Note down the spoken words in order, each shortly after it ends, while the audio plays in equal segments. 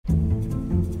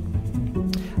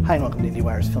Hi, and welcome to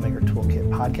IndieWire's Filmmaker Toolkit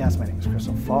podcast. My name is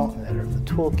Crystal Fall, editor of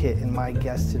the Toolkit, and my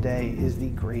guest today is the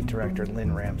great director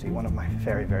Lynne Ramsay, one of my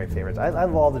very, very favorites. I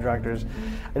love all the directors.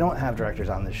 I don't have directors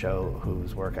on the show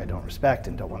whose work I don't respect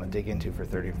and don't want to dig into for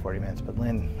 30 or 40 minutes, but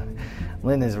Lynne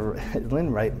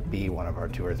might be one of our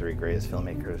 2 or 3 greatest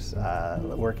filmmakers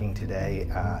working today,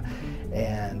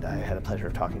 and I had a pleasure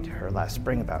of talking to her last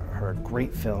spring about her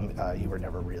great film, You Were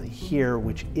Never Really Here,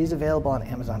 which is available on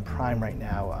Amazon Prime right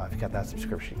now. If you've got that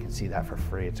subscription, you can see that for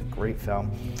free. It's a great film.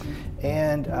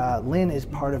 And Lynne is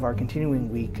part of our continuing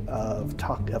week of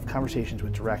conversations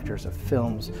with directors of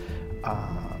films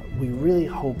we really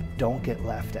hope don't get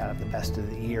left out of the best of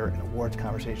the year in awards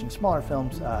conversations. Smaller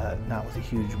films, not with a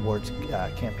huge awards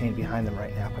campaign behind them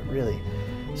right now, but really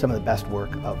some of the best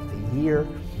work of the year.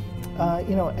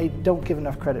 I don't give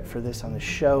enough credit for this on the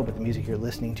show, but the music you're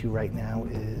listening to right now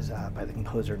is by the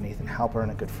composer Nathan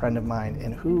Halpern, a good friend of mine,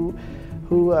 and who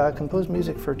composed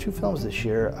music for 2 films this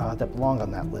year that belong on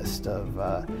that list of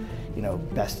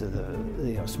best of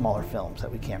the smaller films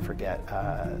that we can't forget.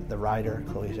 The Rider,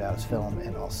 Chloe Zhao's film,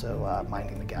 and also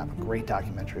Minding the Gap, a great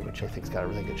documentary which I think's got a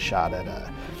really good shot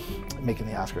at making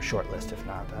the Oscar shortlist, if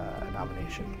not a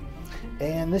nomination.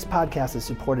 And this podcast is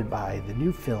supported by the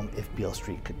new film If Beale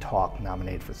Street Could Talk,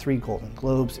 nominated for 3 Golden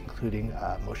Globes, including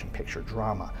motion picture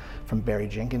drama, from Barry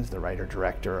Jenkins, the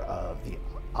writer-director of the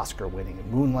Oscar-winning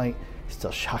Moonlight. It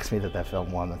still shocks me that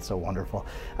film won. That's so wonderful.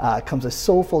 Comes a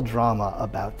soulful drama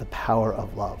about the power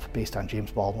of love, based on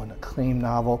James Baldwin's acclaimed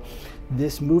novel.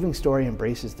 This moving story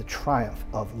embraces the triumph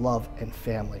of love and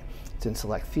family. It's in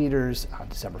select theaters on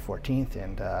December 14th,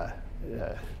 and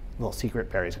little secret,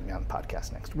 Barry's going to be on the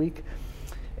podcast next week.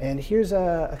 And here's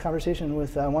a conversation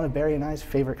with one of Barry and I's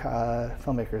favorite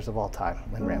filmmakers of all time,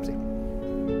 Lynne Ramsay.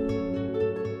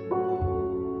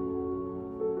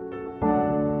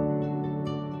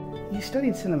 You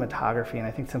studied cinematography, and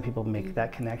I think some people make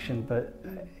that connection,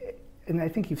 and I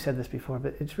think you've said this before,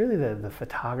 but it's really the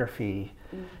photography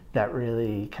that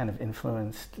really kind of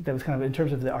influenced, that was kind of, in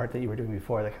terms of the art that you were doing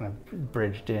before, that kind of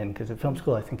bridged in, because at film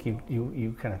school I think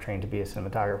you kind of trained to be a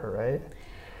cinematographer, right?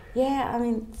 Yeah, I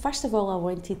mean, first of all, I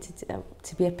wanted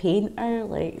to be a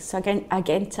painter, so I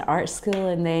get into art school,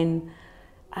 and then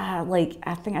I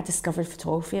think I discovered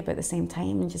photography about the same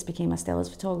time and just became a stills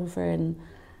photographer, and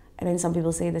then some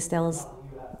people say the stills,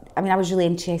 I was really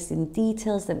interested in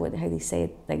details, how they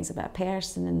said things about a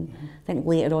person, and I think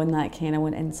later on that kind of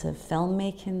went into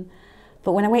filmmaking.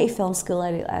 But when I went to film school,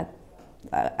 I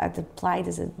applied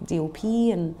as a DOP,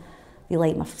 and they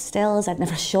liked my stills. I'd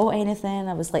never shot anything.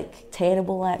 I was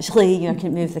terrible actually. I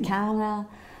couldn't move the camera,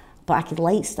 but I could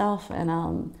light stuff,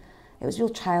 and it was real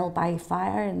trial by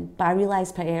fire. But I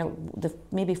realised pretty early,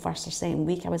 maybe first or second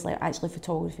week, I was actually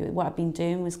photography. What I've been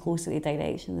doing was closer to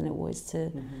direction than it was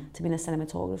to being a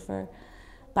cinematographer.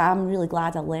 But I'm really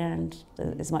glad I learned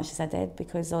as much as I did,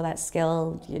 because all that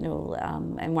skill,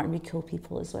 and working with cool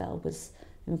people as well, was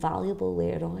invaluable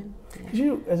later on. Because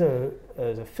you, as a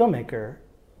filmmaker,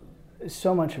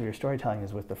 so much of your storytelling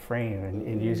is with the frame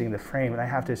and using the frame, and I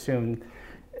have to assume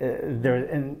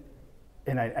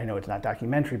and I know it's not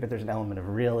documentary, but there's an element of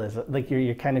realism.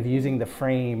 You're kind of using the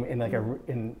frame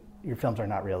in your films are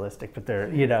not realistic, but they're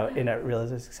in a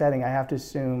realistic setting. I have to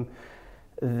assume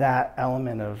that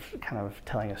element of kind of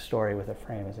telling a story with a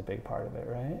frame is a big part of it,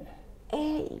 right?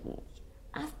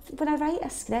 When I write a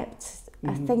script,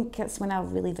 I think it's when I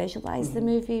really visualise the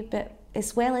movie, but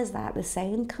as well as that, the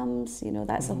sound comes,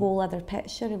 that's a whole other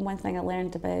picture. And one thing I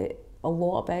learned a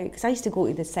lot about, because I used to go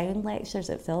to the sound lectures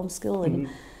at film school, and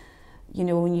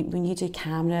when you do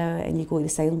camera and you go to the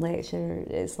sound lecture,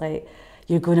 it's like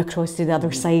you're going across to the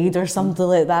other side or something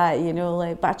like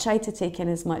that, but I tried to take in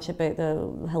as much about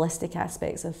the holistic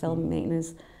aspects of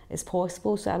filmmaking as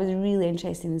possible. So I was really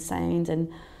interested in sound, and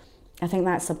I think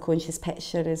that subconscious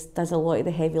picture does a lot of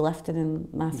the heavy lifting in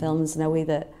my films in a way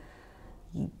that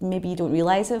maybe you don't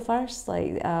realise at first,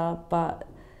 but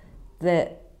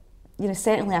that,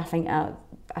 certainly I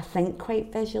think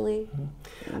quite visually,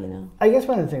 I guess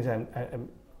one of the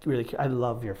things I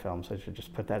love your films, so I should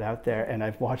just put that out there, and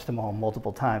I've watched them all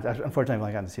multiple times. Unfortunately, I've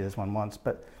only gotten to see this one once,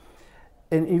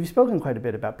 and you've spoken quite a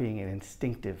bit about being an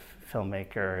instinctive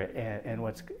filmmaker,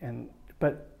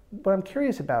 but what I'm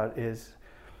curious about is,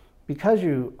 because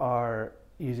you are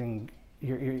using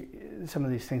some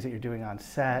of these things that you're doing on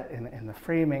set and the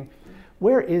framing,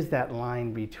 where is that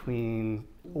line between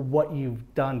what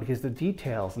you've done, because the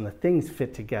details and the things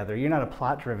fit together. You're not a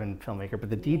plot-driven filmmaker, but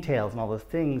the details and all those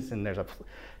things, and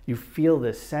you feel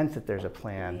this sense that there's a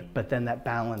plan, but then that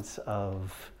balance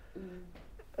of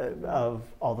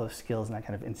all those skills and that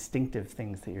kind of instinctive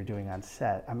things that you're doing on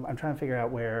set. I'm trying to figure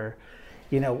out where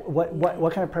You know,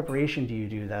 what kind of preparation do you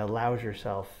do that allows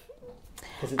yourself?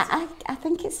 I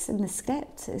think it's in the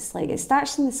script. It's like, it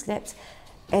starts in the script.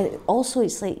 Also,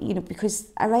 it's like, you know,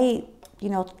 because I write, you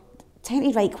know, tend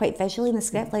to write quite visually in the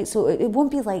script, like, so it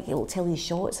won't be like it'll tell you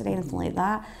shots or anything like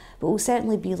that, but it will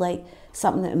certainly be like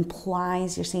something that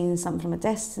implies you're seeing something from a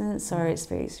distance, or it's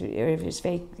very,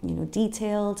 you know,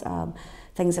 detailed,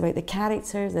 things about the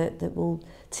character that will,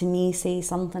 to me, say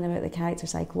something about the character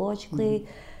psychologically.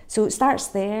 So it starts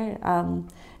there.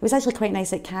 It was actually quite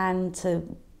nice at Cannes to,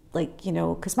 like, you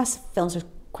know, because my films are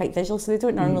quite visual, so they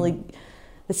don't normally,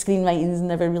 the screenwriting is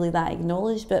never really that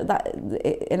acknowledged, but that,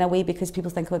 in a way, because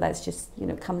people think, oh, that's just, you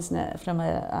know, comes from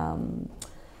a,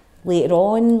 later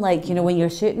on, like, you know, when you're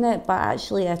shooting it, but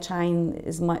actually I try and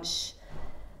as much,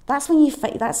 that's when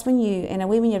you, in a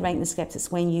way, when you're writing the script, it's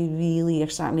when you really are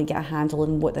starting to get a handle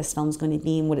on what this film's going to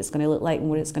be and what it's going to look like and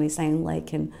what it's going to sound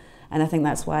like, and I think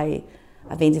that's why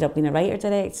I've ended up being a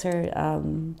writer-director,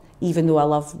 even though I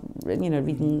love, you know,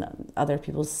 reading other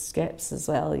people's scripts as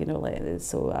well, you know, like,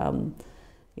 so,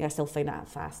 yeah, I still find that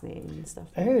fascinating and stuff.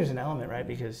 I think there's an element, right?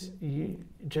 Because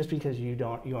just because you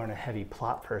aren't a heavy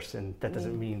plot person, that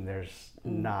doesn't mean there's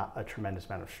not a tremendous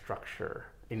amount of structure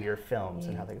in your films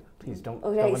and how they. Please don't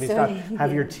let me stop.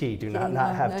 Have your tea. Do not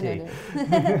have tea.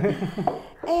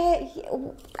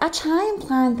 I try and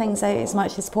plan things out as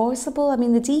much as possible. I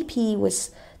mean, the DP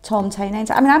was Tom Townend.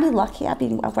 I mean, I've been lucky. I've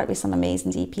worked with some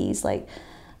amazing DPs like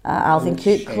Alvin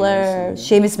Kukler,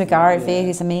 Seamus McGarvey,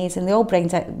 who's amazing. They all bring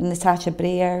Natasha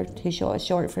Breyer, who shot a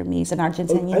short for me. He's an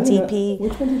Argentinian DP.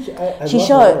 Which one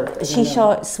did she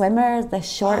shot Swimmer, this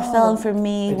short film for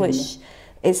me, which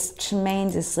is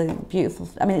tremendously beautiful.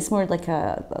 I mean, it's more like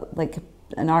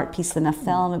an art piece than a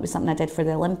film. It was something I did for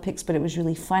the Olympics, but it was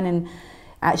really fun. And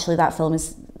actually, that film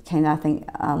is kind of, I think,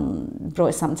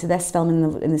 brought something to this film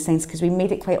in the sense, because we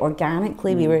made it quite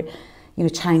organically. We were, you know,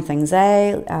 trying things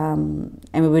out, and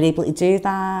we were able to do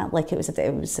that. Like, it was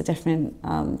a different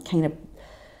kind of,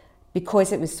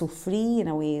 because it was so free in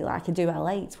a way. Like, I could do what I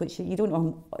liked, which you don't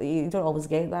always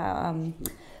get that.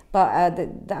 But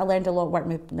that I learned a lot,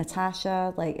 working with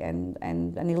Natasha, like, and I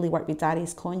nearly worked with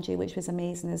Darius Conji, which was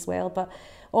amazing as well. But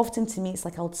often, to me, it's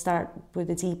like I'll start with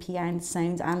the DP and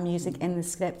sound and music in the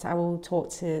script. I will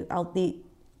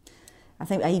I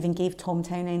think I even gave Tom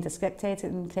Townend a script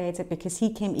editing credit, because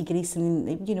he came to Greece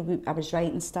and, you know, I was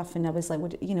writing stuff and I was like,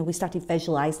 you know, we started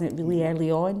visualising it really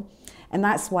early on. And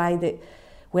that's why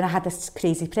when I had this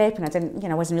crazy prep and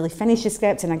I wasn't really finished the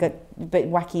script, and but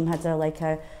Joaquin had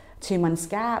a 2-month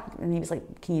gap, and he was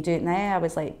like, can you do it now? I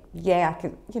was like, yeah, I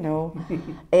could, you know.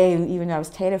 Even though I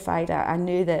was terrified, I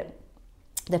knew that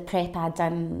the prep I'd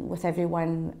done with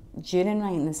everyone during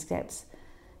writing the scripts,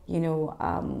 you know,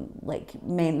 like,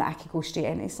 meant that I could go straight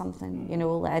into something, you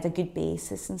know, like, I had a good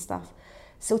basis and stuff.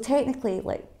 So technically,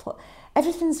 like,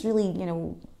 everything's really, you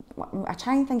know, I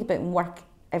try and think about and work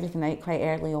everything out quite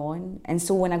early on. And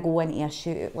so when I go into a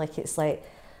shoot, like, it's like,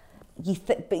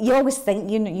 but you always think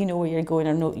you know where you're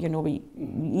going, or you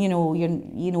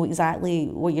know exactly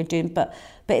what you're doing. But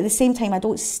at the same time, I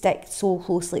don't stick so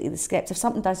closely to the script. If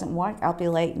something doesn't work, I'll be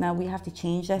like, no, we have to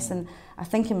change this. And I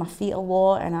think in my feet a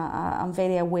lot, and I'm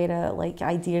very aware of, like,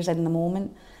 ideas in the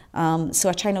moment. So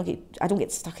I try I don't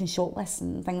get stuck in shot lists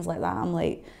and things like that. I'm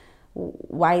like,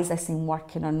 why is this thing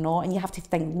working or not? And you have to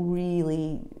think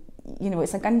really, you know,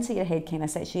 it's a gun to your head kind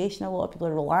of situation. A lot of people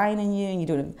are relying on you, and you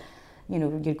don't. You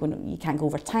know, you can't go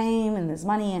over time, and there's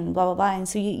money and blah, blah, blah. And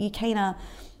so you kind of,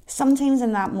 sometimes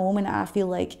in that moment, I feel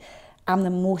like I'm the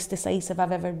most decisive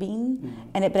I've ever been.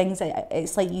 And it brings,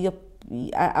 it's like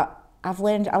I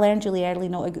learned really early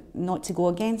not to go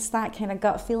against that kind of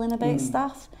gut feeling about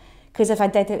stuff. Because if I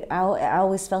did it, I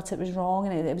always felt it was wrong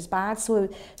and it was bad. So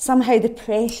somehow the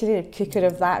pressure cooker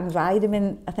of that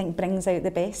environment, I think, brings out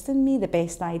the best in me, the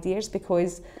best ideas,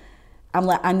 because I'm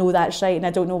like, I know that's right, and I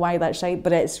don't know why that's right,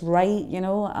 but it's right, you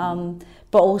know.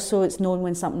 But also, it's knowing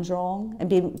when something's wrong and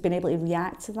being able to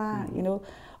react to that, you know.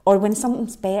 Or when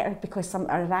something's better because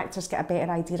our actors get a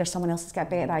better idea, or someone else has got a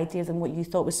better idea than what you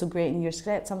thought was so great in your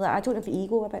script. I'm like, I don't have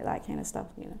ego about that kind of stuff,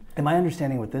 you know. And my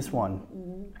understanding with this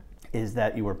one is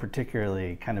that you were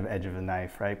particularly kind of edge of the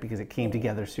knife, right? Because it came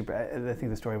together super. I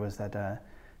think the story was that the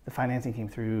financing came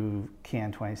through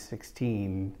Cannes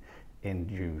 2016.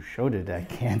 And you showed it at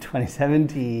Cannes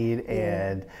 2017,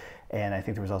 and I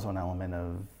think there was also an element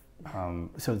of,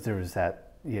 so there was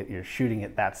that, you're shooting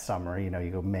it that summer, you know, you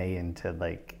go May into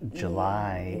like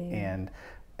July, and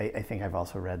I think I've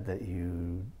also read that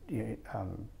you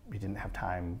didn't have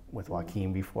time with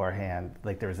Joaquin beforehand.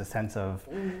 Like, there was a sense of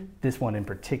this one in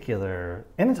particular,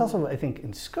 and it's also, I think,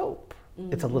 in scope,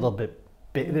 it's a little bit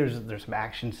there's some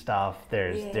action stuff.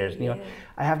 There's you know,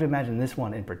 I have to imagine this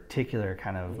one in particular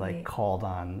kind of like called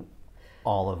on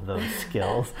all of those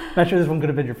skills. I'm not sure this one could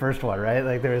have been your first one, right?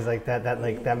 Like there was like that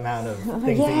amount of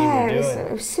things that you were doing.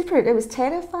 It was super. It was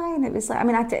terrifying. It was like, I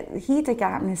mean, he had a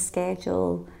gap in his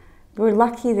schedule. We were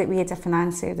lucky that we had a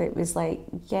financier that was like,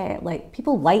 like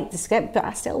people liked the script, but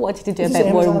I still wanted to do a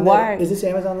bit more work. Is this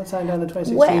Amazon that signed on in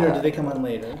 2016, or did they come on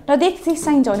later? No, they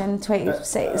signed on in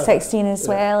 2016 as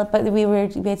well. But we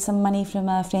had some money from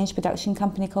a French production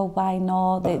company called Why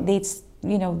Not. They'd,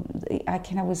 you know, I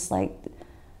kind of was like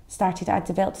I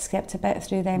developed the script a bit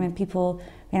through them, and people,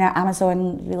 you know,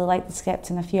 Amazon really liked the script,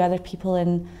 and a few other people,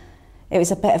 and it was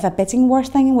a bit of a bidding war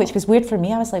thing, which was weird for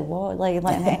me. I was like, what?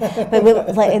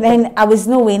 And then I was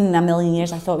no way in a million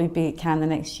years I thought we'd be at Cannes the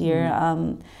next year.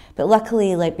 But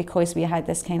luckily, like, because we had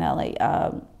this kind of like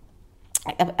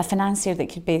a financier that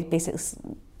could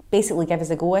basically give us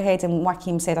a go ahead, and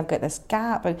Joaquin said, I've got this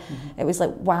gap, and it was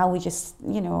like, wow, we just,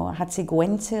 you know, had to go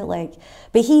into it, like,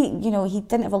 but he, you know, he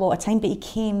didn't have a lot of time, but he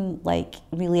came like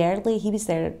really early. He was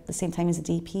there at the same time as the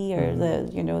DP or the,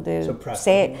 you know, the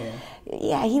set.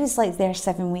 Yeah, he was like there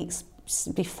 7 weeks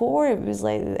before. It was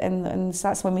like, and so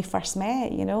that's when we first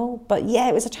met, you know. But yeah,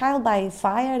 it was a trial by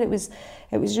fire. It was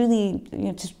really, you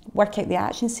know, to work out the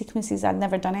action sequences. I'd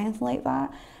never done anything like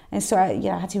that. And so I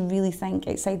had to really think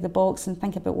outside the box and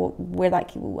think about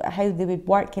how they would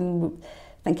work, and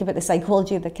think about the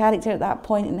psychology of the character at that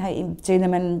point, and how to do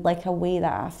them in like a way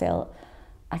that I felt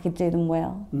I could do them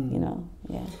well, you know.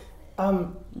 Yeah.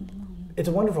 It's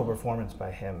a wonderful performance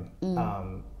by him,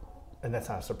 and that's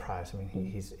not a surprise. I mean,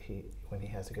 he when he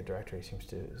has a good director, he seems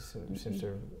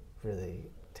to really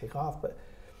take off. But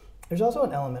there's also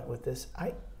an element with this.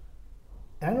 I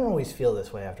don't always feel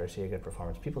this way after I see a good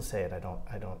performance. People say it, I don't,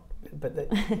 but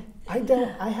I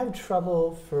don't. I have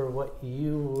trouble for what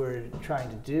you were trying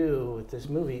to do with this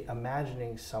movie,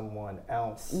 imagining someone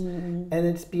else, and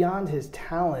it's beyond his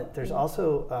talent. There's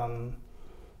also,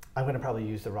 I'm going to probably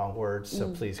use the wrong words, so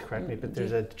please correct me, but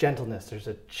there's a gentleness, there's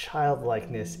a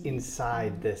childlikeness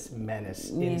inside this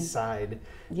menace, inside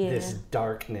this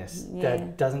darkness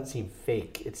that doesn't seem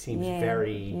fake. It seems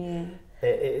very.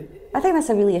 I think that's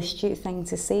a really astute thing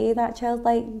to say, that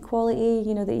childlike quality,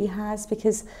 you know, that he has,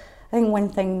 because I think one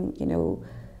thing, you know,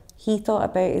 he thought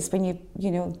about is when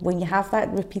you have that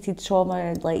repeated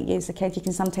trauma, like as a kid, you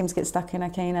can sometimes get stuck in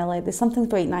a kind of like, there's something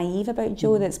quite naive about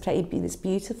Joe that's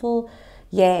beautiful,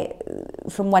 yet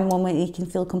from one moment he can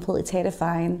feel completely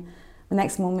terrifying, the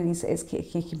next moment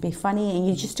he can be funny, and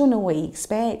you just don't know what you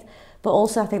expect. But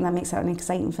also I think that makes it an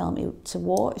exciting film to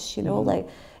watch, you know, like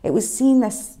it was seeing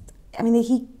this. I mean,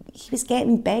 he was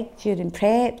getting big during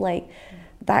prep, like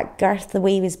that girth, the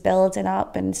way he was building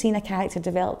up, and seeing a character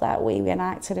develop that way with an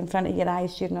actor in front of your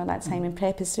eyes during all that time in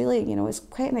prep is really, you know, it's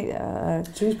quite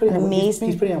amazing.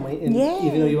 He's putting on weight, and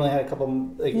even though you only had a couple,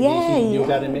 like, you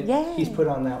got him, he's put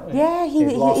on that weight. Yeah, he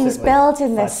was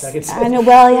building this. I know.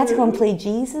 Well, he had to go and play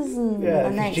Jesus, and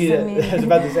I was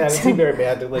about to say, I haven't seen very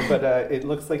badly, but it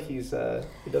looks like he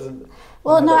doesn't.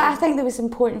 Well, no, I think it was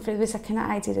important there was a kind of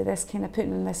idea of this kind of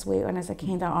putting him this weight on as a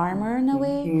kind of armour in a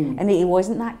way, and that he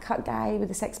wasn't that cut guy with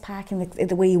the six pack and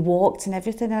the way he walked and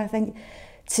everything. And I think,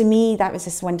 to me, that was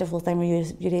this wonderful thing where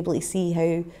you're able to see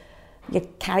how your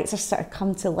characters sort of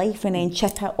come to life and then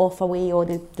chip it off away all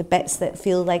the bits that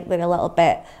feel like they're a little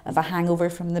bit of a hangover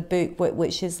from the book,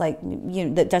 which is like, you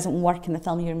know, that doesn't work in the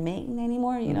film you're making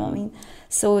anymore, you know what I mean?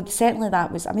 So certainly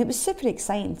that was, I mean, it was super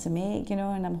exciting to make, you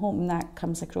know, and I'm hoping that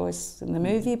comes across in the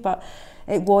movie, but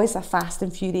it was a fast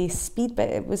and furious speed, but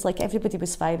it was like everybody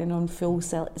was firing on full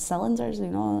cylinders, you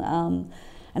know,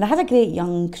 and I had a great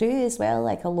young crew as well,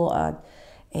 like a lot of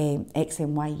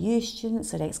ex-NYU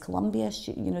students or ex-Columbia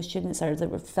students, or that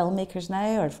were filmmakers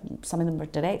now, or some of them were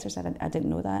directors. I didn't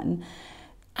know that, and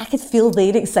I could feel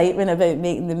their excitement about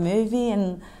making the movie.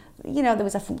 And you know, there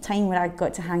was a time where I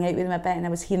got to hang out with them a bit, and I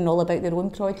was hearing all about their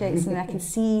own projects, and I could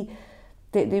see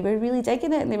that they were really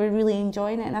digging it and they were really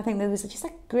enjoying it. And I think there was just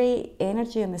a great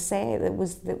energy on the set that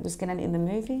was going into the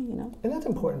movie, you know. And that's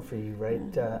important for you, right?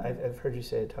 Yeah. I've heard you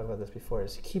talk about this before,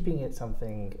 is keeping it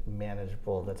something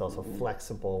manageable that's also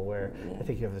flexible, where I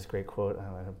think you have this great quote, I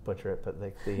don't want to butcher it, but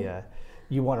like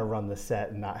you want to run the set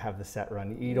and not have the set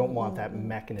run. You don't want that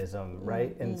mechanism,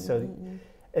 right? And so,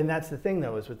 and that's the thing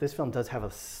though, is with this film does have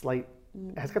a slight,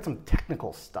 it's got some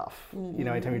technical stuff. You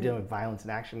know, anytime you're dealing with violence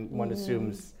and action, one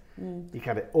assumes you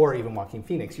kind of, or even Joaquin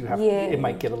Phoenix, you have it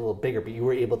might get a little bigger, but you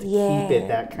were able to keep it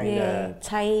that kind of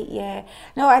tight.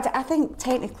 No, I think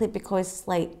technically because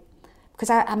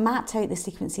I mapped out the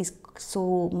sequences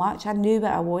so much. I knew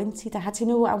what I wanted. I had to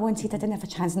know what I wanted. I didn't have a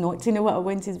chance not to know what I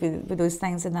wanted with those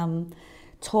things. And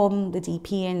Tom, the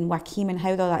DP, and Joaquin, and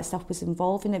how all that stuff was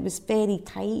involved, and it was very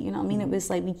tight, you know what I mean? It was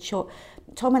like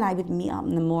Tom and I would meet up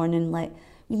in the morning, like,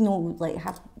 you know, like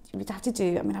we'd have to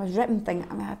do, I mean, I was ripping things,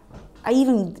 I mean, I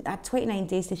even had 29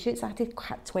 days to shoot, so I had to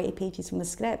cut 20 pages from the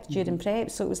script during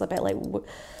prep, so it was a bit like,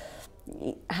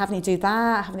 having to do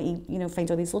that, having to, you know, find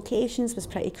all these locations was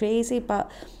pretty crazy,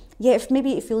 but yeah,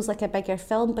 maybe it feels like a bigger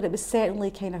film, but it was certainly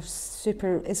kind of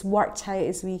super, as worked out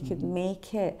as we could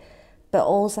make it, but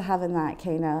also having that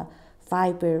kind of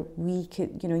vibe where we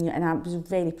could, you know, and I was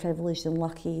very privileged and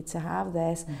lucky to have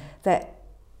this, that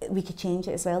we could change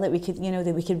it as well, that we could, you know,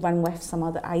 that we could run with some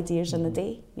other ideas on the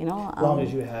day, you know. As long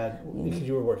as you had, because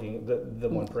you were working, the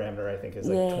one parameter I think is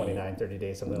like 29, 30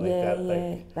 days, something like that.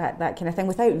 Like, that kind of thing,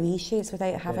 without reshoots,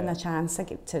 without having a chance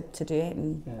to do it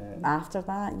and after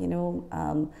that, you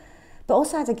know. But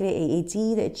also had a great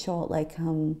AD that had shot like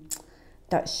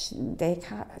Dutch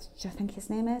Deckard, I think his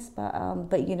name is,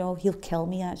 but you know, he'll kill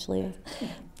me actually.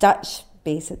 Dutch,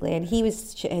 basically, and he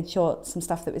had shot some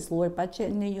stuff that was lower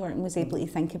budget in New York and was able to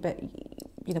think about,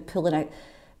 you know, pulling out,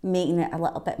 making it a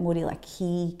little bit more like a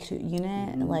key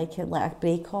unit, like a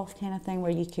break-off kind of thing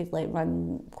where you could like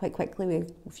run quite quickly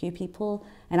with a few people,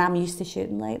 and I'm used to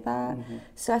shooting like that.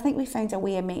 So I think we found a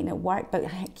way of making it work, but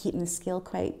keeping the scale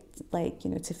quite, like, you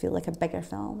know, to feel like a bigger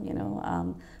film, you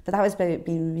know. But that was about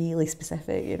being really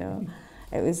specific, you know.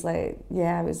 It was like,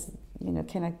 it was, you know,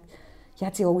 kind of, you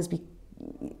had to always be,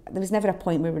 there was never a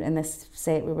point where we were in this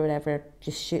set where we were ever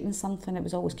just shooting something. It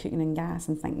was always cooking in gas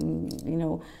and thinking, you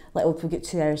know, like, oh, if we've got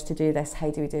 2 hours to do this, how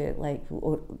do we do it? Like,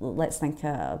 or let's think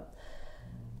of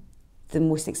the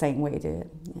most exciting way to do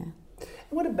it. Yeah.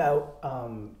 What about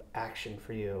action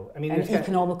for you? I mean, an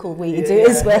economical way to do it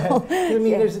as well. I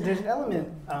mean, there's an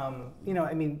element, you know,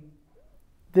 I mean,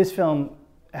 this film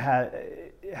has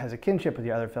a kinship with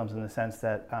the other films in the sense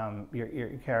that your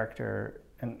character,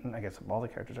 and I guess all the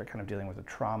characters are kind of dealing with a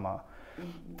trauma.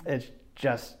 It's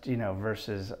just, you know,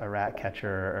 versus a rat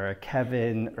catcher or a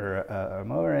Kevin or a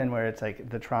Morin, where it's like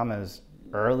the trauma is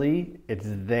early, it's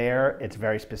there, it's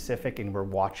very specific, and we're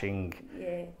watching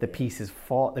the pieces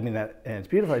fall. I mean, and it's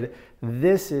beautiful.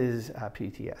 This is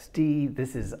PTSD.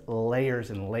 This is layers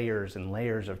and layers and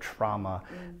layers of trauma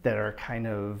that are kind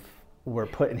of, were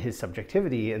put in his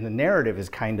subjectivity, and the narrative is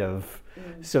kind of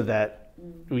so that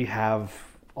we have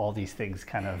all these things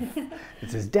kind of,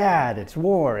 it's his dad, it's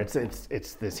war, it's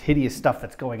this hideous stuff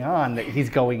that's going on that he's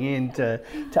going in to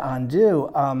undo.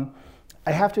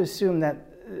 I have to assume that,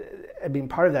 I mean,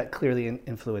 part of that clearly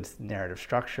influenced narrative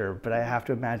structure, but I have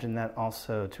to imagine that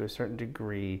also, to a certain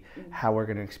degree, how we're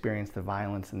going to experience the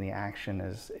violence and the action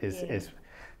is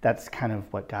that's kind of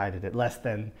what guided it, less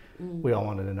than we all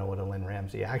wanted to know what a Lynne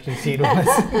Ramsay action scene was.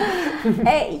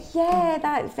 Yeah,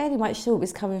 that very much so. It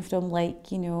was coming from,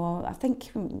 like, you know, I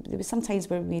think there was some times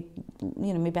where we,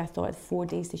 you know, maybe I thought I had 4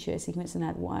 days to shoot a sequence and I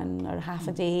had 1 or half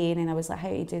a day, and then I was like, how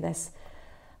do you do this?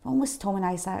 Almost Tom and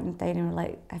I sat down and were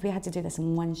like, if we had to do this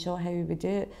in 1 shot, how would we do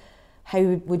it? How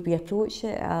would we approach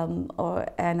it?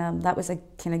 That was a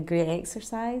kind of great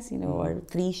exercise, you know, or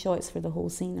 3 shots for the whole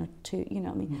scene, or 2, you know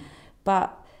what I mean?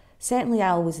 But certainly I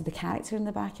always had the character in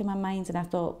the back of my mind, and I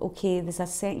thought, okay, there's a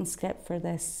second script for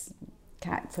this,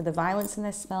 for the violence in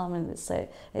this film, and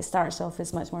it starts off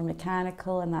as much more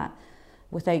mechanical, and that,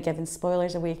 without giving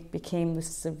spoilers away, became the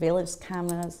surveillance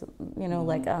cameras, you know,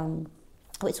 like,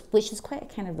 which is quite a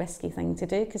kind of risky thing to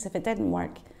do, because if it didn't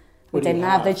work, we didn't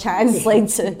have the chance like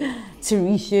to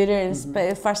reshoot it. But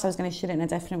at first I was going to shoot it in a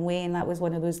different way, and that was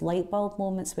one of those light bulb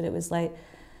moments where it was like,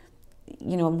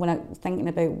 you know, when I'm thinking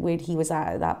about where he was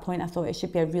at that point, I thought it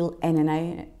should be a real in and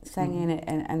out thing,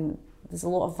 and there's a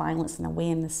lot of violence in the way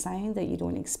in the sound that you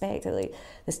don't expect. Like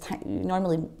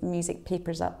normally music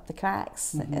papers up the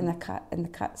cracks in the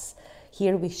cuts.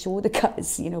 Here we show the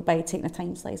cuts, you know, by taking a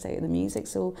time slice out of the music.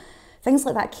 So things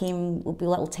like that would be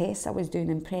little tests I was doing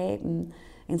in prep, and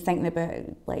thinking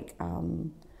about, like,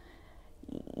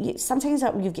 sometimes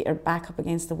you get your back up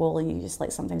against the wall, and you just,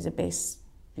 like, sometimes the best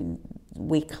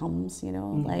way comes, you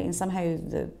know, like, and somehow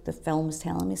the film's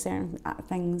telling me certain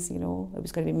things, you know, it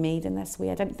was going to be made in this way.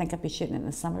 I didn't think I'd be shooting it in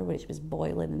the summer, which was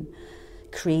boiling and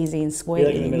crazy and sweaty.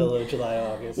 Like in the middle of July,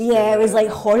 August. Yeah, it was like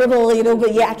horrible, you know,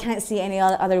 but yeah, I can't see any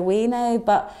other way now.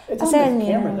 But it's on the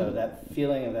camera, though, that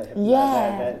feeling of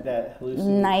that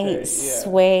hallucination. Night,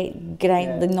 sweat,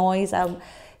 grind, the noise.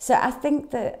 So I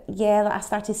think that, I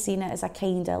started seeing it as a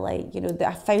kind of, like, you know,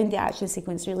 I found the action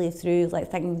sequence really through, like,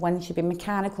 thinking one should be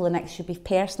mechanical, the next should be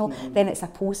personal, then it's a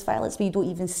post-violence where you don't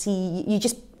even see, you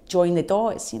just join the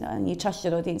dots, you know, and you trust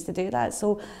your audience to do that.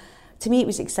 So to me, it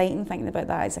was exciting thinking about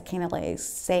that as a kind of, like,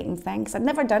 second thing, because I'd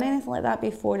never done anything like that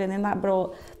before, and then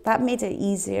that made it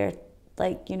easier,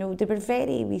 like, you know,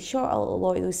 we shot a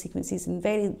lot of those sequences in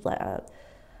very, like,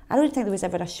 I don't think there was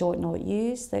ever a shot not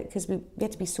used, because we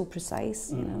had to be so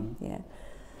precise, you know, yeah.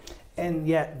 And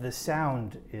yet the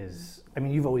sound is, I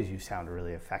mean, you've always used sound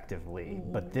really effectively,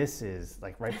 but this is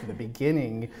like right from the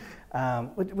beginning,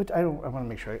 which I want to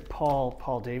make sure,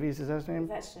 Paul Davies, is that his name?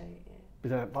 That's right,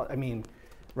 yeah. I mean,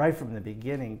 right from the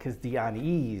beginning, because the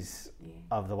unease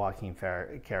of the Joaquin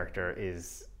character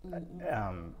is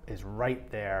right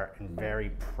there and very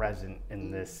present in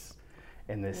this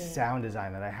sound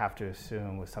design that I have to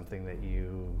assume was something that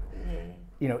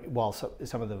you know, while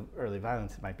some of the early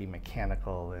violence might be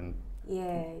mechanical and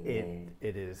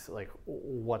it is like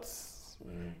what's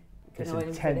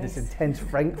this intense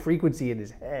frequency in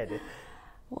his head.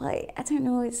 Well, I don't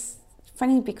know, it's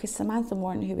funny because Samantha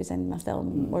Morton, who was in my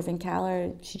film Morven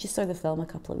Caller, she just saw the film a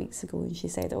couple of weeks ago and she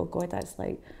said, oh God, that's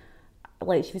like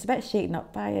she was a bit shaken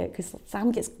up by it, because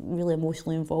Sam gets really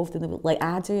emotionally involved in it, like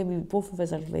I do. I mean, both of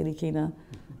us are very kind of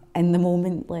in the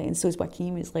moment, like, and so is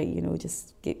Joaquin. It's like, you know,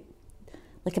 just get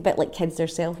like a bit like kids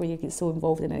themselves, where you get so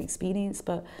involved in an experience.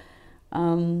 But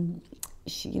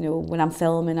she, you know, when I'm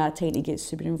filming, I tend to get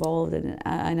super involved,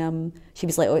 and she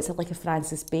was like, oh, it's like a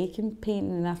Francis Bacon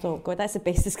painting, and I thought, God, that's the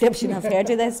best description I've heard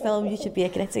of this film. You should be a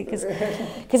critic, because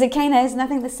it kind of is, and I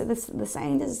think the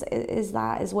sound is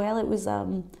that as well. It was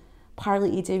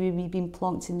partly to do with me being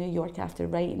plonked in New York after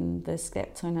writing the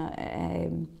script on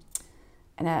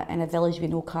in a village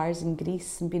with no cars in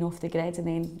Greece and being off the grid, and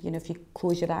then, you know, if you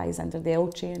close your eyes under the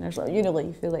L train or something, you know, like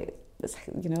you feel like this,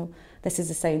 you know, this is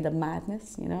the sound of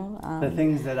madness, you know. The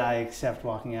things that I accept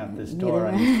walking out this door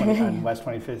on West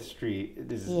 25th Street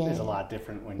is a lot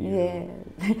different when you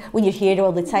when you hear it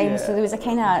all the time. So there was a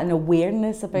kind of an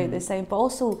awareness about the sound, but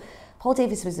also Paul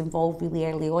Davies was involved really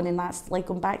early on, and that's like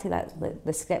going back to that.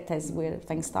 The script is where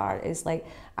things start. Is like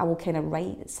I will kind of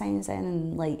write sounds in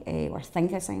and like or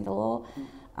think a sound a lot,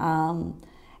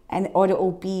 and or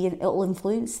it'll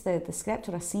influence the script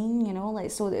or a scene. You know,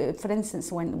 like so. For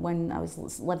instance, when I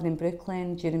was living in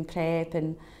Brooklyn during prep,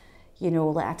 and you know,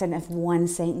 like I didn't have one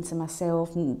sentence to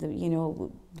myself, and you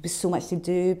know, there was so much to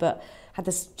do, but I had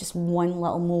this just one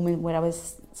little moment where I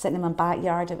was sitting in my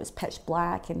backyard. It was pitch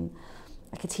black and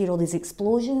I could hear all these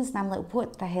explosions, and I'm like,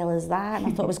 what the hell is that? And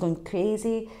I thought I was going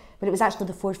crazy, but it was actually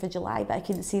the 4th of July, but I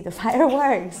couldn't see the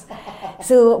fireworks.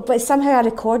 But somehow I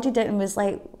recorded it and was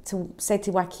like, said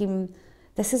to Joaquin,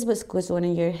 this is what goes on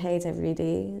in your head every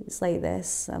day. It's like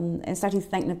this. And started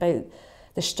thinking about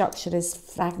the structure as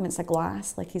fragments of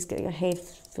glass, like he's got your head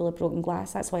full of broken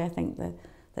glass. That's why I think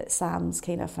that Sam's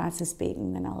kind of Francis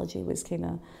Bacon analogy was kind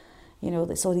of, you know,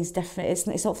 it's all these different, it's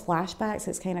not flashbacks,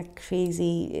 it's kind of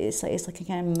crazy, it's like a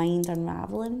kind of mind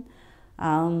unraveling.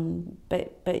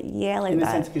 But yeah, like that. In the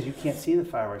sense, because you can't see the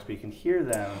fireworks, but you can hear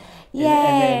them. And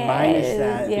then minus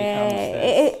that,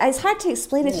 it becomes it's hard to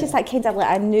explain. It's just that kind of like,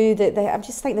 I knew that I'm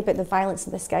just thinking about the violence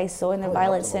that this guy saw and the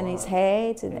violence in his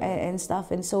head and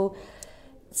stuff. And so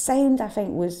sound, I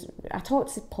think, I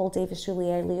talked to Paul Davies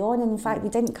really early on, and in fact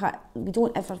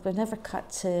we've never cut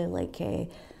to like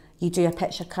you do a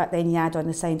picture cut, then you add on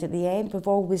the sound at the end. We've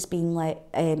always been like,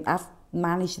 I've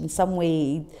managed in some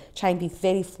way try and be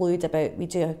very fluid about,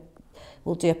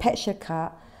 we'll do a picture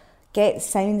cut, get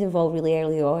sound involved really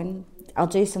early on, I'll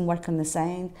do some work on the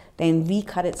sound, then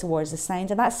recut it towards the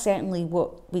sound, and that's certainly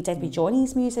what we did with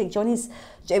Johnny's music.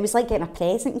 It was like getting a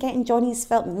present, getting Johnny's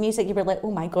music. You were like,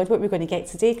 oh my God, what are we going to get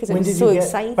today? Because it was so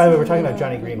exciting. By the way, we're talking about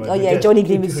Johnny Greenwood. Oh yeah, Johnny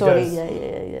Greenwood, sorry.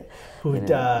 Yeah. Who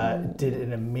did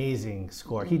an amazing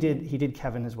score. He did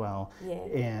Kevin as well. Yeah.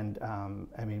 And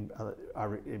I mean,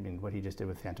 what he just did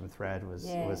with Phantom Thread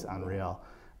was unreal.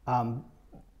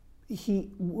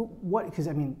 Because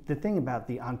I mean, the thing about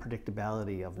the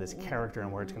unpredictability of this character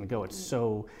and where it's going to go, it's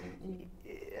so,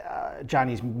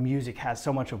 Johnny's music has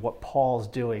so much of what Paul's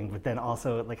doing, but then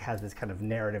also it like has this kind of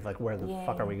narrative, like where the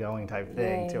fuck are we going type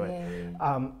thing to it.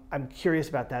 I'm curious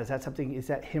about that. Is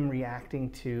that him reacting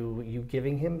to you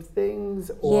giving him things,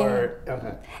 or? Yeah.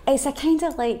 Okay. It's a kind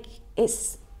of like,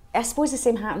 I suppose the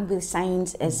same happened with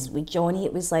sound as with Johnny.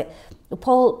 It was like,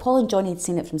 Paul and Johnny had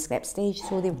seen it from script stage,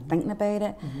 so they were thinking about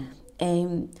it.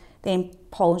 Then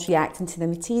Paul's reacting to the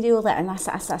material, and I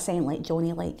started saying like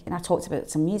Johnny, like, and I talked about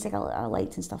some music I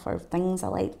liked and stuff, or things I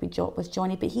liked with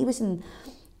Johnny, but he was in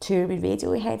tour with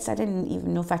Radiohead, so I didn't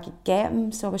even know if I could get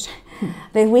him. So I was,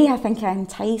 the way I think I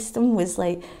enticed him was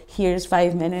like, here's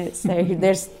 5 minutes,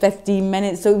 there's 15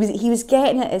 minutes. So he was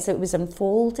getting it as it was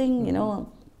unfolding, you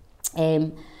know.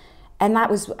 And that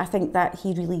was, I think that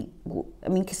he really, I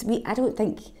mean, because I don't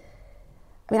think,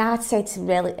 I mean, I had said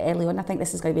really early on, I think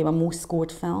this is going to be my most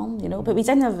scored film, you know, but we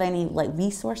didn't have any like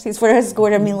resources for a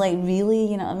score. I mean, like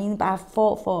really, you know what I mean? But I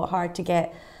fought hard to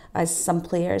get as some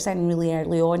players in really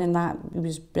early on, and that it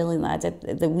was brilliant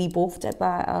that we both did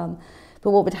that. But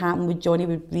what would happen with Johnny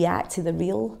would react to the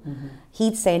reel.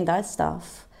 He'd send us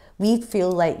stuff. We'd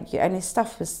feel like, and his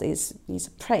stuff was it was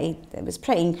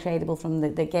pretty incredible from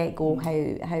the get-go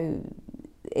how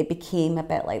it became a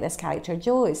bit like this character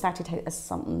Joe. It started out as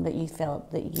something that you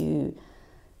felt that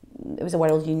it was a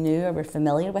world you knew or were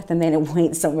familiar with, and then it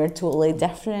went somewhere totally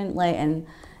different, like and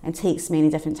takes many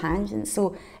different tangents.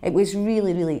 So it was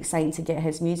really, really exciting to get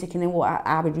his music, and then what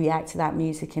I would react to that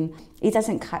music, and he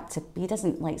doesn't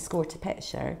like score to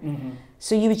picture.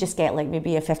 So you would just get like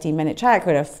maybe a 15-minute track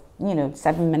or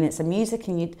 7 minutes of music,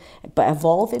 but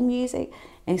evolving music.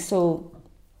 And so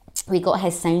we got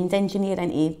his sound engineer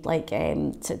in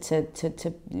to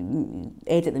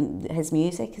edit his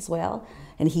music as well,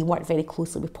 and he worked very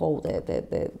closely with Paul,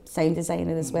 the sound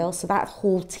designer as well. So that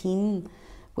whole team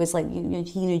was like, he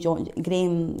knew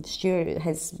Graham Stewart,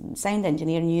 his sound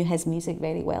engineer, knew his music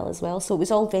very well as well. So it was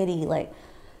all very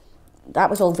that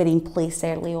was all very in place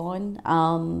early on.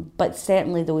 But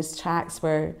certainly those tracks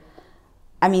were,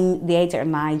 I mean, the editor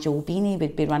and I, Joel Beanie,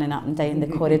 would be running up and down the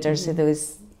corridors of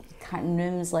those cutting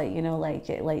rooms,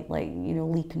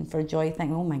 leaping for joy,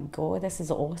 thinking, oh my God, this is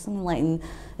awesome. And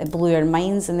it blew our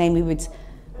minds. And then we would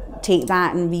take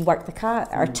that and rework the cut,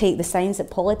 or take the sounds that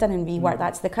Paul had done and rework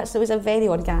that to the cut. So it was a very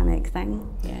organic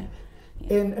thing. Yeah.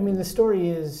 And I mean, the story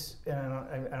is,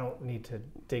 and I don't need to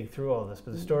dig through all this,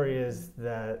 but the story is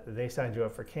that they signed you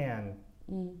up for Cannes,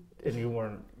 and you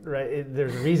weren't, right?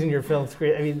 There's a reason your film's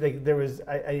great. I mean, like there's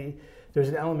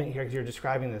an element here because you're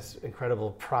describing this incredible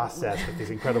process with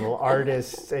these incredible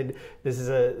artists, and this is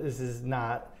a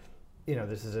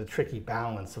tricky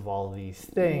balance of all these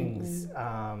things.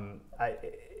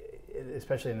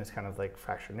 Especially in this kind of like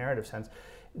fractured narrative sense,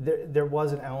 there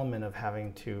was an element of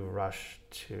having to rush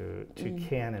to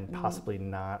Cannes and possibly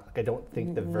not. Like, I don't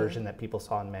think the version that people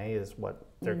saw in May is what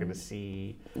they're going to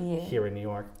see here in New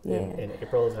York in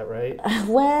April. Is that right?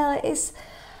 Well, it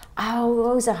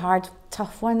was a hard,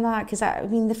 tough one, that, because I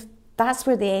mean that's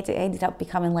where the edit ended up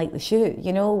becoming like the shoot,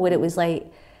 where it was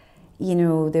like,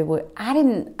 there were. I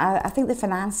think the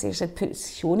financiers had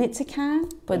shown it to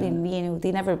Cannes, but they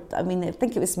never. I mean, I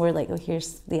think it was more like,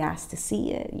 they asked to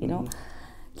see it,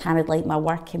 Cannes had liked my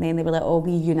work, and then they were like,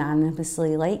 we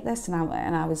unanimously like this, and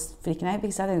I was freaking out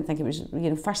because I didn't think it was.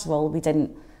 First of all, there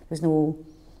was no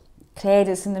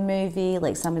credits in the movie.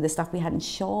 Like, some of the stuff we hadn't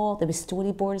shot, there was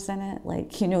storyboards in it,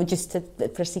 just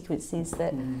for sequences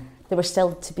that they were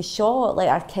still to be shot. Like,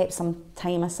 I kept some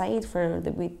time aside for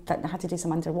that. We had to do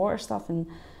some underwater stuff, and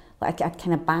like I'd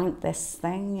kind of banked this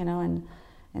thing, and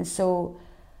so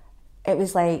it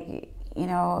was like,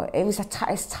 it was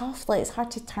it's tough. Like, it's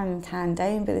hard to turn Cannes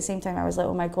down, but at the same time I was like,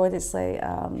 oh my God, it's like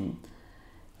I'll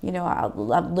need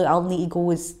to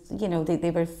go as,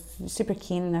 they were super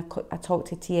keen, and I talked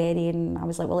to Thierry, and I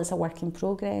was like, well, it's a work in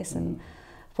progress. And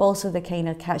also the kind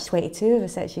of catch-22 of a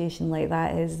situation like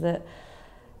that is that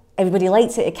everybody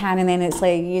liked it at Cannes, and then it's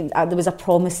like, there was a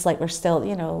promise, like, we're still,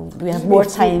 we have more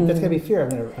time. That's going to be fair. I'm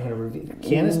going to review.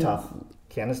 Cannes is tough.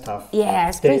 Cannes is tough. Yeah,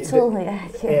 it's brutal.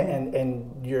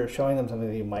 And you're showing them something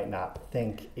that you might not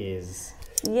think is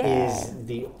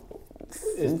the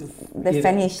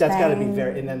finished. That's got to be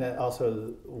very, and then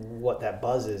also what that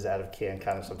buzz is out of Cannes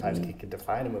kind of sometimes can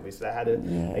define a movie. So that had to,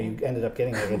 you ended up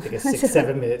getting, like, I think, a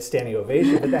 6-7 minute standing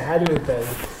ovation, but that had to have been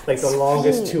like the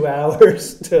longest 2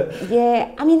 hours to.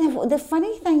 Yeah, I mean, the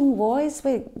funny thing was,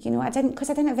 I didn't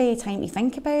have any time to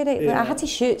think about it. Like, I had to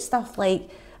shoot stuff, like,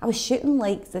 I was shooting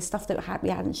like the stuff that we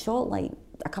hadn't shot like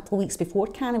a couple of weeks before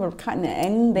Cannes, and we were cutting it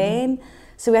in then.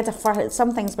 So we had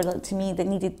some things were, like, to me, that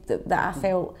needed, that I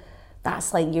felt,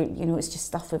 that's like, it's just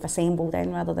stuff we've assembled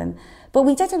in rather than. But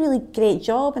we did a really great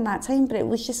job in that time, but it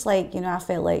was just like, I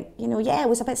felt like, it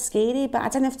was a bit scary, but I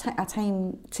didn't have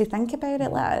time to think about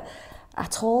it like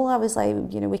at all. I was like,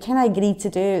 we kind of agreed to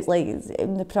do it, like,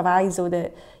 in the proviso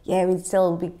that, we'd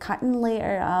still be cutting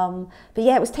later. But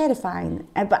it was terrifying.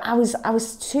 But I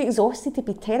was too exhausted to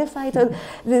be terrified.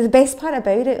 The best part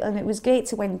about it, and it was great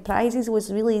to win prizes,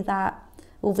 was really that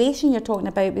ovation you're talking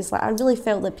about. Was like, I really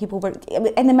felt that people were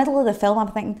in the middle of the film. I'm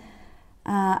thinking,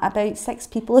 about 6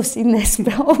 people have seen this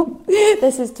film.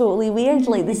 This is totally weird.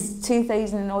 Like, there's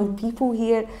 2,000 and odd people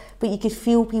here, but you could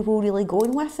feel people really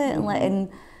going with it, and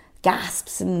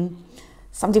gasps, and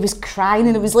somebody was crying,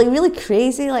 and it was like really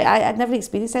crazy. Like, I'd never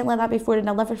experienced anything like that before, and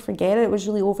I'll never forget it. It was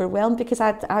really overwhelmed because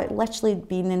I'd literally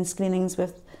been in screenings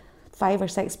with 5 or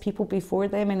 6 people before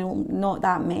them, and not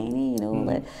that many,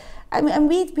 like. I mean, and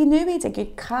we knew we had a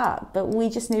good cut, but we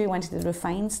just knew we wanted to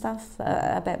refine stuff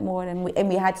a bit more, and we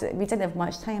didn't have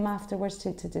much time afterwards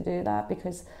to do that,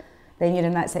 because then you're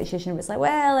in that situation where it's like,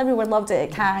 well, everyone loved it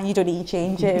at Cannes, you don't need to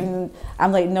change it. And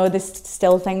I'm like, no, there's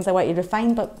still things I want you to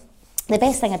refine. But the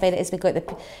best thing about it is we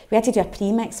had to do a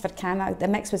pre-mix for Cannes. The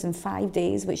mix was in 5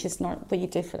 days, which is not what you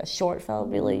do for a short film,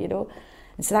 really, you know.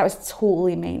 And so that was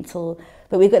totally mental.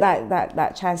 But we got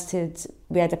that chance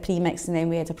we had a pre-mix and then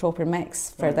we had a proper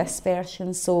mix for this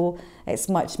version. So it's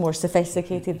much more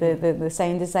sophisticated, the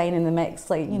sound design and the mix.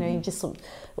 Like, you know, you just,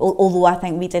 although I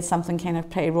think we did something kind of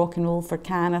pretty rock and roll for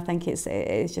Cannes, I think it's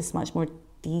just much more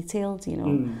detailed, you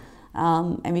know.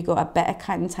 And we got a bit of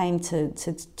cutting time to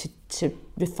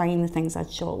refine the things I'd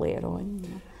shot later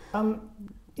on.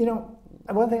 You know,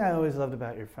 one thing I always loved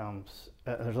about your films,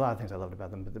 there's a lot of things I loved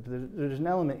about them, but there's an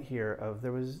element here of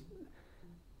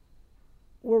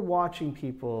we're watching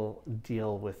people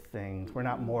deal with things. We're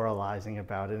not moralizing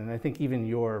about it, and I think even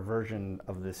your version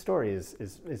of this story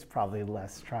is probably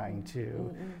less trying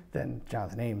to than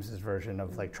Jonathan Ames's version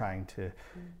of like trying to,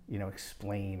 you know,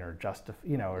 explain or justify,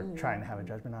 you know, or trying to have a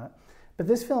judgment on it. But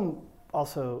this film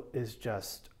also is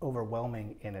just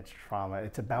overwhelming in its trauma.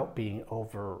 It's about being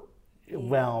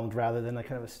overwhelmed rather than a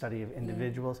kind of a study of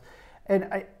individuals.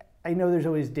 And I know there's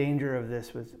always danger of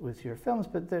this with your films,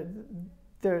 but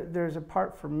there's a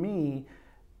part for me,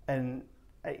 and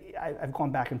I've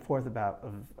gone back and forth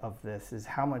of this, is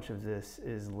how much of this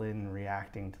is Lynne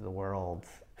reacting to the world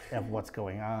of what's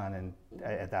going on. And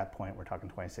at that point, we're talking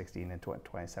 2016 and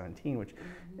 2017, which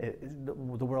the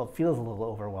world feels a little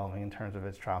overwhelming in terms of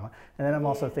its trauma. And then I'm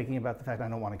also thinking about the fact, I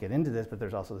don't want to get into this, but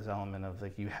there's also this element of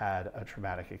like you had a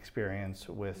traumatic experience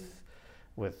with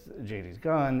JD's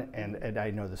gun, and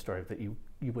I know the story that you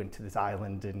went to this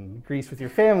island in Greece with your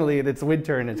family, and it's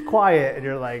winter and it's quiet, and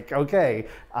you're like, okay,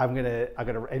 I'm gonna,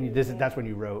 and that's when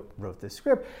you wrote this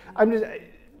script.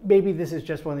 Maybe this is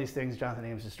just one of these things. Jonathan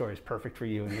Ames' story is perfect for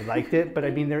you, and you liked it, but I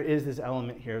mean, there is this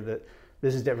element here that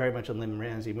this is very much a Lynne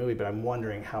Ramsay movie, but I'm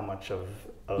wondering how much of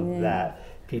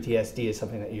that PTSD is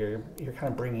something that you're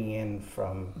kind of bringing in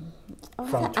from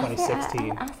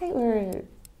 2016. I think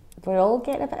we're all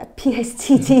getting a bit of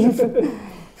PTSD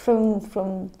from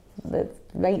the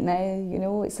right now, you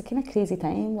know. It's a kind of crazy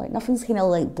time. Like nothing's kind of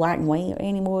like black and white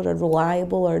anymore, or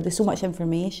reliable, or there's so much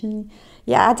information.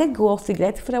 Yeah, I did go off the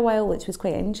grid for a while, which was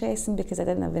quite interesting because I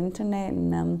didn't have internet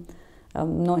and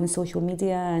I'm not in social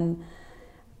media, and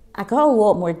I got a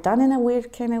lot more done in a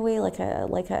weird kind of way.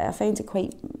 I found it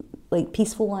quite like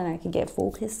peaceful, and I could get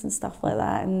focused and stuff like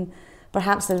that. And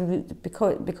perhaps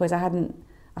because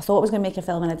I thought I was going to make a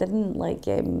film and I didn't,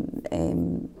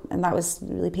 and that was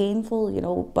really painful, you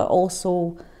know. But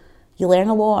also, you learn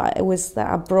a lot. It was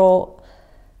that there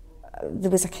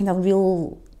was a kind of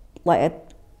real, I'd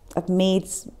made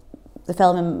the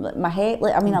film in my head.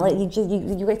 Like, I mean, you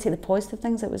got to take the positive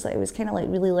things. It was kind of like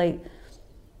really like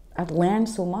I'd learned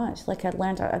so much. Like I'd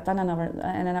done in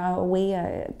a way.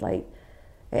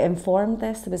 It informed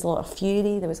this. There was a lot of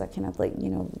fury. There was a kind of like, you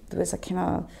know, there was a kind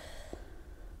of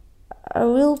a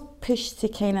real push to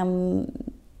kind of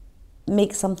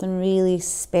make something really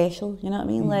special. You know what I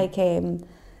mean? Like and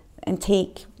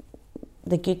take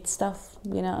the good stuff.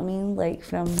 You know what I mean? Like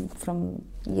from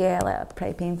like a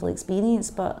pretty painful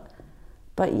experience, but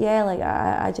yeah, like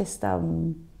I just I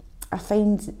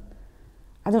find,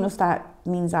 I don't know if that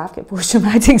means I've got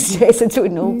post-traumatic stress, I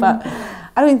don't know, but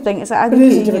I don't think it's. But it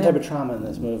is a different type of trauma in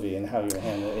this movie and how you're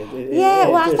handling it.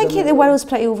 I think the world's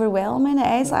pretty overwhelming.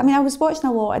 It is. I mean, I was watching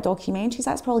a lot of documentaries.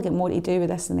 That's probably got more to do with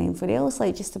this than anything else.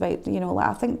 Like just about, you know, like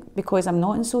I think because I'm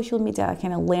not in social media, I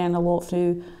kind of learn a lot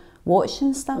through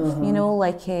watching stuff. You know,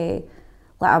 like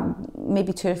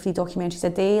maybe 2 or 3 documentaries a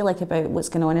day, like about what's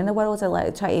going on in the world. I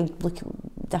like try to look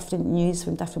at different news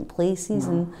from different places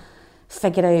and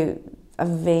figure out a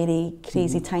very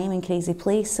crazy time and crazy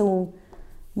place. So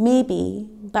maybe,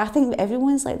 but I think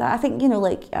everyone's like that. I think, you know,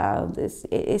 like it's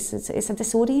a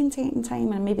disorientating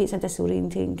time, and maybe it's a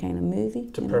disorientating kind of movie.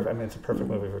 It's a perfect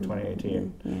movie for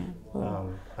 2018.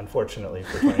 Unfortunately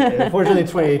for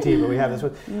 2018, but we have this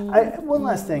one. One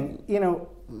last thing, you know,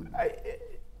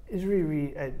 is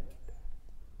reading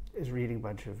a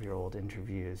bunch of your old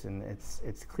interviews, and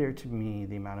it's clear to me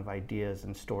the amount of ideas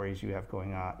and stories you have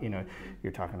going on. You know,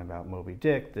 you're talking about Moby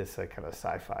Dick, this kind of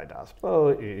sci-fi Das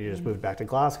Boat. You just moved back to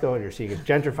Glasgow, and you're seeing it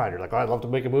gentrified. You're like, oh, I'd love to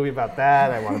make a movie about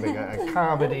that. I want to make a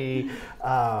comedy.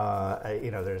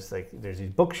 You know, there's these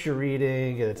books you're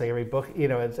reading, and it's like every book. You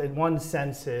know, it's in one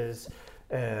sense is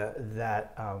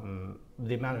that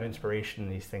the amount of inspiration in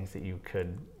these things that you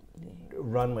could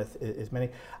run with is many.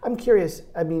 I'm curious,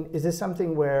 I mean, is this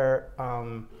something where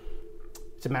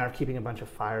it's a matter of keeping a bunch of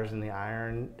fires in the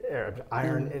irons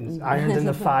in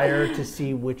the fire to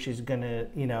see which is gonna,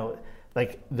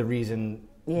 like the reason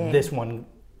this one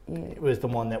was the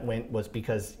one that went was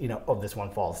because this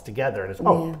one falls together and it's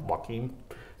Joaquin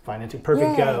financing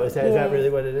perfect go. Is that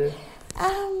really what it is?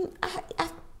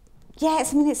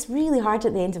 Yes, I mean it's really hard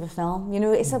at the end of a film.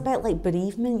 It's a bit like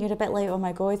bereavement. You're a bit like, oh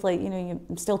my god, like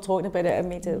I'm still talking about it. I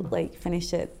made it like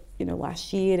finish it,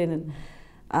 last year, and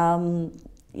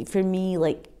for me,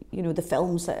 like the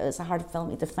films, it's a hard film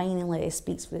to define, and like it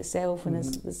speaks for itself. And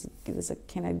there's a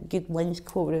kind of good Lynne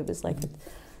quote. It was like, the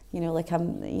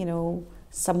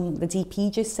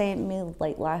DP just sent me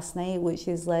like last night, which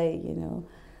is like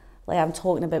like I'm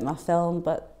talking about my film,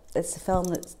 but it's a film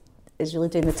that is really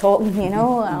doing the talking,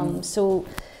 so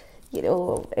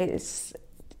it's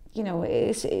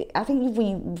I think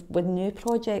with new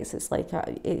projects, it's like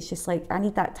it's just like I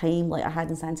need that time like I had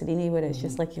in Santorini, where it's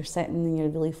just like you're sitting and you're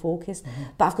really focused.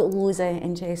 But I've got loads of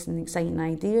interesting, exciting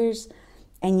ideas,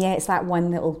 and it's that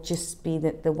one that'll just be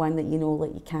the one that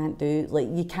like you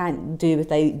can't do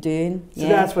without doing. So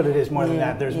that's what it is. More than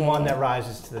that, there's one that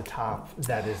rises to the top.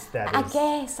 That is. I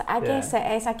guess it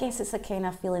is. I guess it's a kind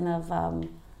of feeling of.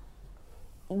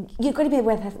 You're going to be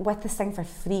with this thing for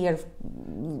 3 or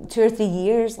 2 or 3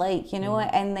 years,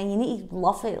 and then you need to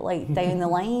love it, like down the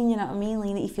line. You know what I mean? Like,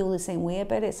 you need to feel the same way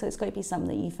about it. So it's got to be something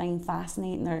that you find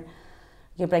fascinating, or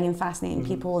you're bringing fascinating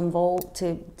people involved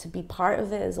to be part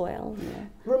of it as well. Yeah.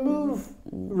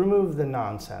 Remove the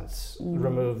nonsense.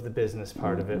 Remove the business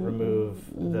part of it.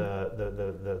 Remove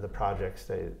the projects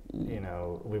that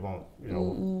we won't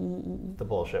the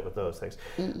bullshit with those things.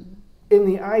 In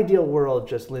the ideal world,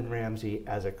 just Lynne Ramsay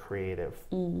as a creative,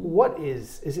 what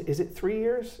is it 3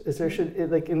 years?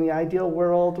 Like in the ideal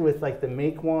world with like the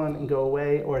make one and go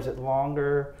away, or is it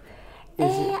longer?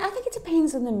 I think it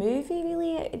depends on the movie,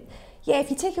 really. If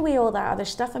you take away all that other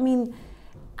stuff, I mean,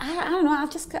 I don't know.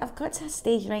 I've got to a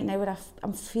stage right now where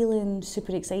I'm feeling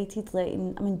super excited, like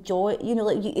I'm enjoying.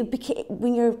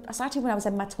 I started when I was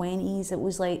in my 20s. It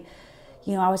was like,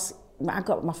 I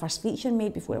got my first feature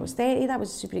made before I was 30. That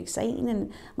was super exciting,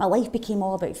 and my life became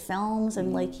all about films,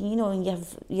 and and you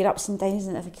have your ups and downs,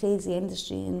 and it's a crazy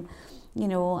industry, and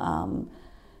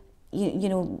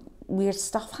weird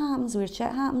stuff happens, weird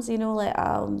shit happens,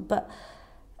 but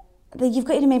you've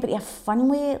got to remember to have fun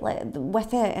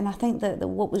with it. And I think that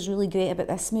what was really great about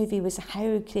this movie was how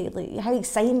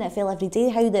exciting it felt every day.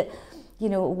 How that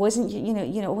it wasn't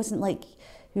it wasn't like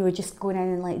we were just going in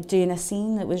and like doing a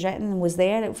scene that was written and was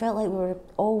there. It felt like we were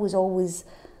always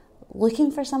looking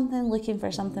for something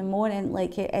more,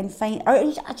 and find. Or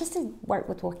I just did work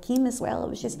with Joaquin as well. It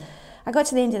was just, I got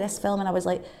to the end of this film and I was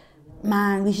like,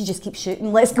 man, we should just keep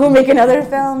shooting. Let's go make another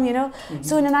film,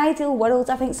 So in an ideal world,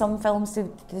 I think some films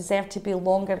deserve to be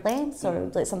longer lengths,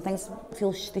 or like some things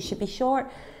feel they should be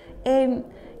short.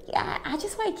 I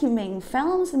just want to keep making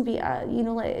films and be,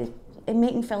 and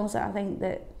making films that I think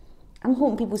that. I'm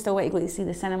hoping people still want to go to see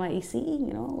the cinema to see,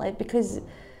 because,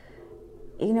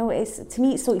 it's, to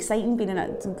me, it's so exciting going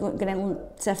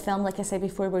into a film, like I said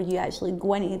before, where you actually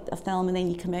go into a film and then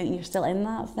you come out and you're still in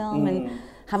that film, and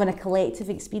having a collective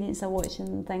experience of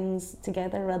watching things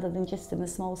together rather than just in the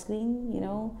small screen,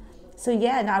 So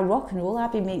now rock and roll,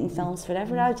 I've been making films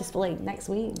forever. I just feel like next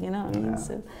week, you know what I mean?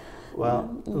 So,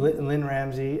 Lynne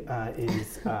Ramsay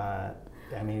is...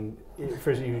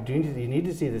 first you need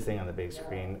to see this thing on the big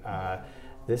screen.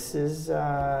 This is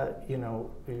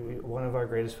one of our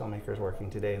greatest filmmakers working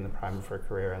today in the prime of her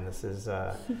career, and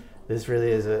this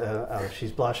really is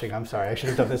she's blushing. I'm sorry, I should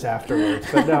have done this afterwards.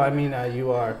 But no, I mean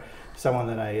you are someone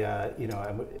that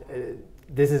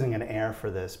this isn't going to air for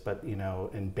this, but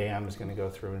and BAM is going to go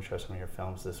through and show some of your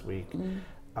films this week.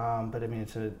 But I mean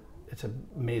it's an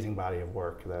amazing body of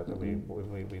work that we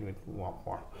want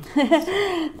more.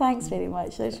 Thanks very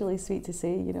much. That's really sweet to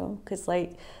say, because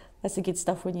that's the good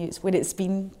stuff when it's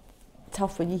been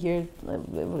tough when you hear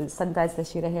Sundance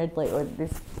this year. I heard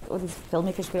all these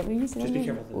filmmakers put up. Just be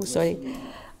careful. Oh, sorry. In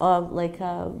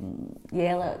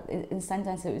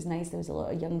Sundance it was nice. There was a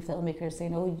lot of young filmmakers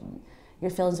saying, "Oh,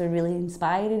 your films are really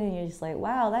inspiring," and you're just like,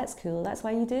 "Wow, that's cool. That's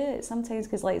why you do it." Sometimes,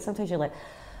 because sometimes you're like.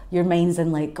 Your mind's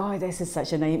in like, God, this is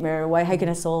such a nightmare. How can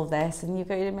I solve this? And you've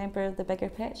got to remember the bigger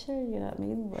picture. You know what I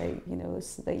mean?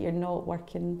 So that you're not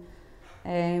working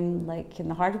like in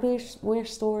the hardware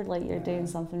store. Like you're doing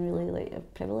something really like a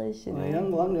privilege.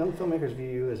 Young filmmakers view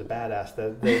you as a badass.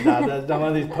 They're not one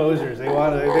of these posers. They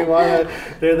want to.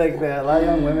 They're like a lot of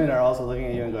young women are also looking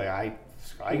at you and going,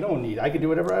 I don't need. I can do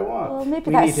whatever I want. Well,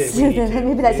 maybe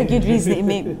that's a good reason to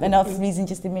make enough reason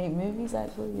just to make movies.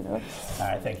 Actually, All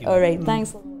right, thank you. All right,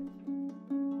 thanks.